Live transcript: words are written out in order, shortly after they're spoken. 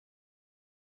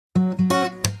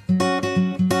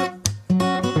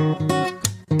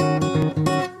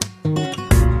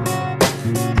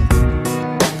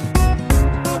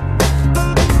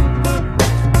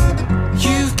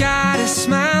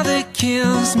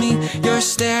me. Your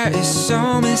stare is so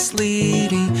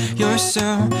misleading. You're so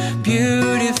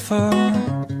beautiful.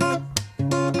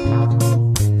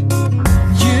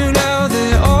 You know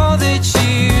that all that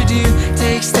you do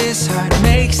takes this heart,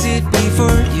 makes it beat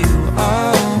for you.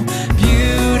 Oh,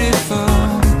 beautiful.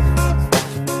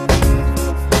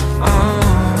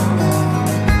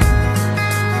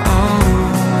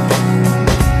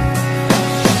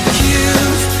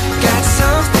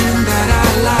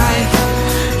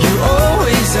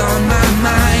 On my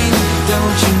mind,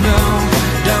 don't you know,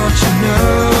 don't you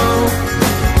know?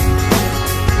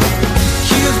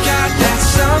 You've got that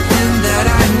something that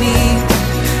I need,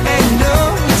 and you know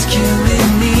it's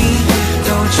killing me.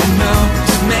 Don't you know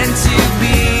it's meant to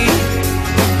be?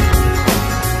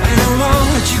 And I won't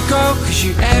let you go, 'cause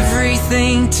you're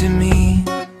everything to me.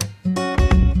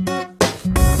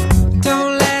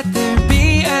 Don't let there be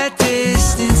a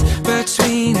distance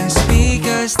between us,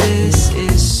 because this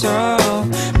is so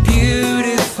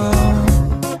beautiful.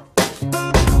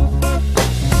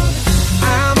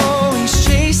 I'm always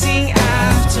chasing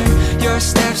after your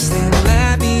steps, then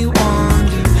let me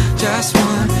wander. Just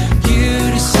want you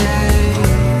to say,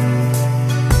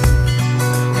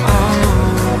 oh,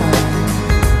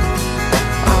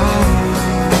 oh.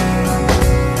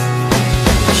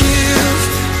 You've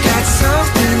got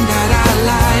something that I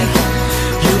like.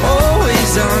 You're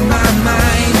always on my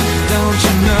mind. Don't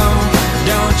you know,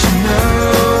 don't you know?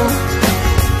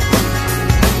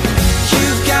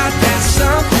 You've got that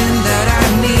something that I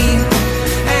need,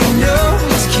 and you know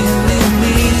it's killing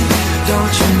me.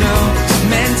 Don't you know it's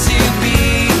meant to be?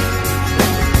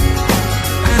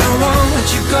 And I won't let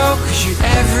you go, 'cause you're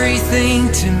everything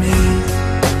to me.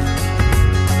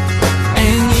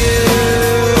 And you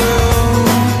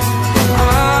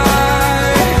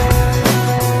are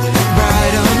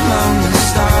bright among the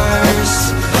stars,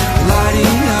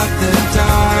 lighting up the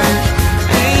dark.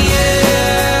 And you,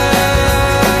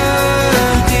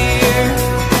 dear,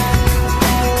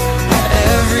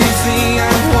 everything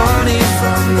I wanted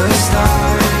from the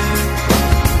start.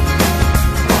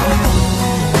 Oh,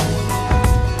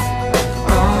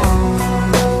 oh,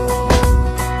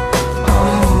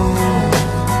 oh,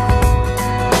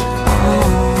 oh.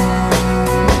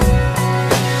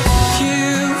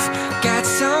 You've got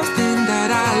something that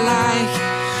I like.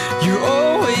 You're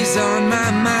always on my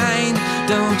mind.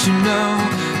 Don't you know,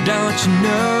 don't you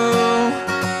know?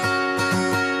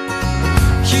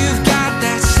 You've got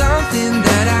that something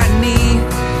that I need,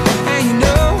 and you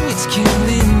know it's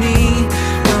killing me.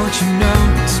 Don't you know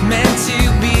it's meant to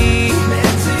be?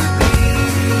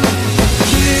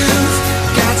 You've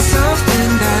got something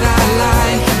that I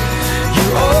like.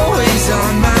 You're always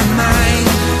on my mind.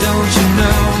 Don't you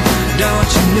know, don't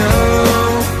you know?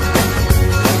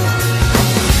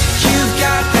 You've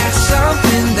got that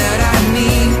something that I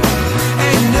need,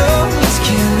 and you know it's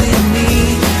killing me.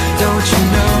 Don't you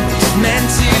know it's meant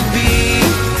to be?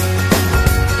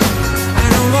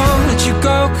 And I won't let you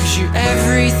go, 'cause you're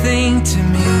everything to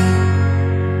me.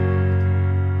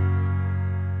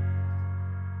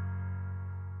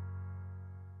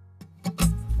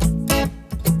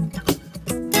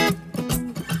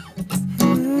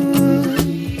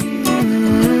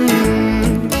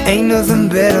 Ain't nothing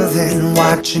better than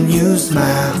watching you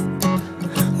smile.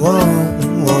 Whoa,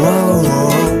 whoa, whoa,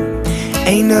 whoa.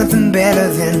 Ain't nothing better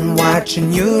than watching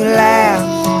you laugh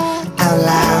out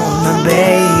loud, my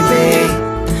baby.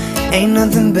 Ain't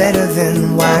nothing better than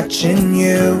watching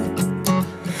you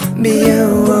be you.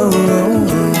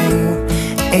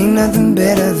 Ain't nothing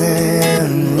better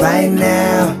than right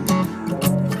now.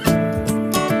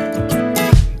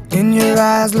 In your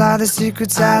eyes lie the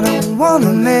secrets I don't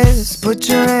wanna miss. Put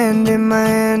your hand in my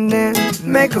hand and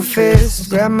make a fist.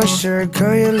 Grab my shirt,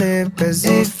 curl your lip as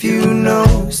if you know.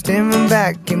 Staring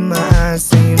back in my eyes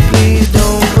saying please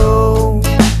don't go.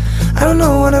 I don't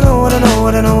know what I know, what I know,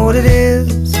 what I know what it is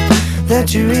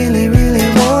that you really, really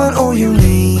want or you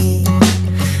need.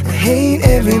 I hate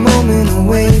every moment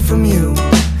away from you.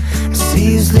 I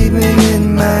see you sleeping in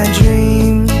my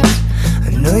dreams. I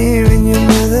know you're in your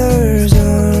mother's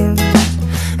arms.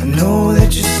 I know that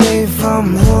you're safe from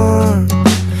harm.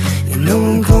 You know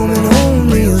I'm coming home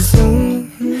real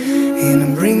soon, and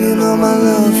I'm bringing all my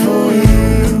love for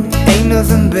you. Ain't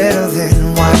nothing better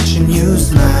than watching you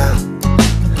smile.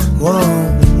 Whoa,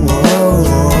 whoa,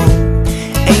 whoa.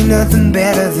 Ain't nothing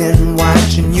better than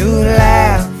watching you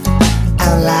laugh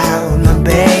out loud, my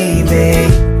baby.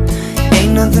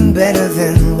 Ain't nothing better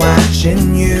than watching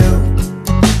you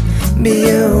be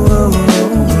you.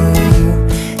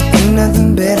 Ain't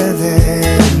nothing better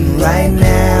than right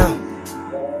now.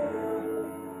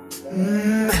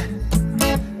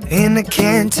 And I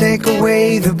can't take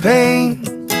away the pain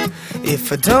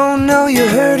If I don't know you're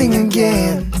hurting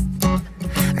again,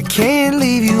 I can't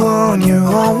leave you on your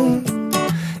own.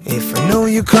 If I know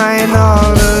you're crying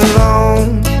all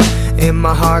alone, and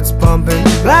my heart's bumping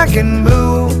black and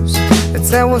blues,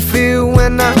 that's how I feel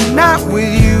when I'm not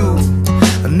with you.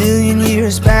 A million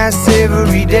years pass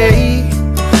every day,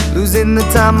 losing the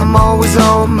time, I'm always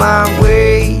on my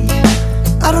way.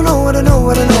 I don't know what I know,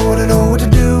 what I know, what I know what to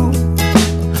do.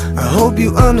 I hope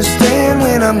you understand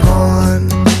when I'm gone,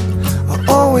 I'll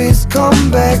always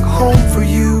come back home for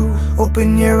you.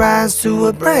 Open your eyes to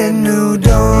a brand new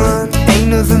dawn. Ain't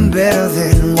nothing better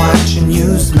than watching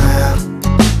you smile.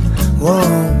 Whoa,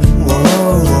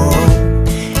 whoa, whoa.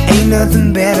 Ain't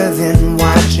nothing better than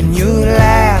watching you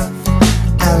laugh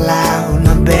out loud,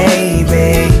 my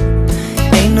baby.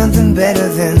 Ain't nothing better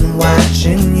than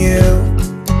watching you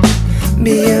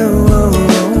be you.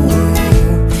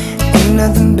 Ain't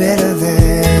nothing better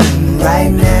than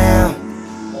right now.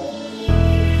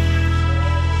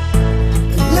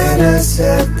 Let us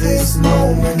have this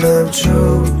moment of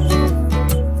truth.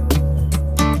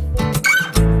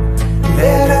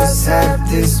 Let us have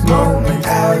this moment,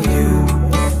 our youth.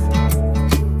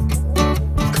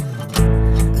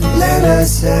 Let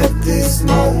us have this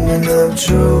moment of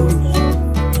truth.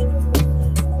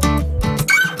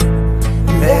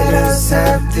 Let us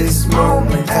have this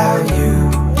moment, our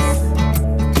youth.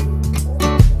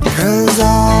 'Cause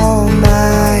all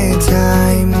my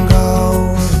time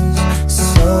goes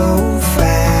so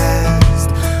fast,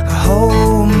 I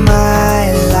hope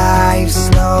my life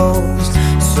slows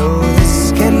so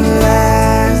this can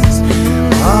last.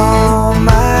 All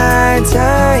my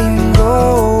time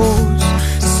goes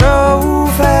so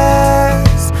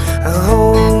fast, I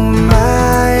hope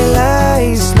my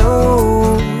life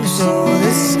slows so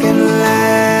this can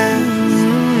last.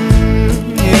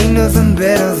 Ain't nothing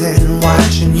better than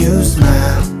watching you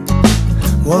smile.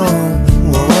 Whoa,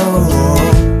 whoa, whoa.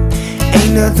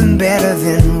 Ain't nothing better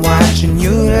than watching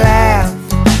you laugh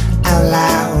out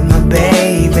loud, my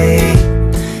baby.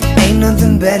 Ain't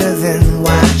nothing better than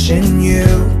watching you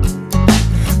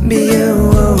be you.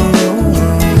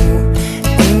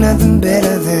 Ain't nothing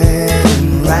better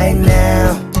than right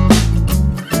now.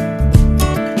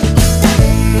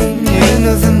 Ain't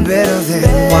nothing better than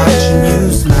watching you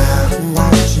smile.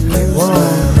 Whoa,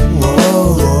 whoa,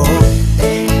 whoa.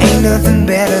 Ain't nothing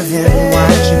better than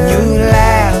watching you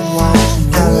laugh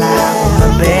out loud, my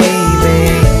baby.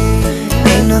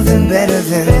 Ain't nothing better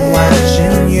than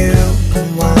watching you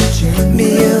be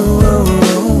you.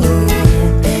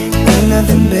 Ain't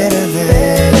nothing better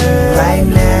than right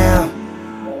now.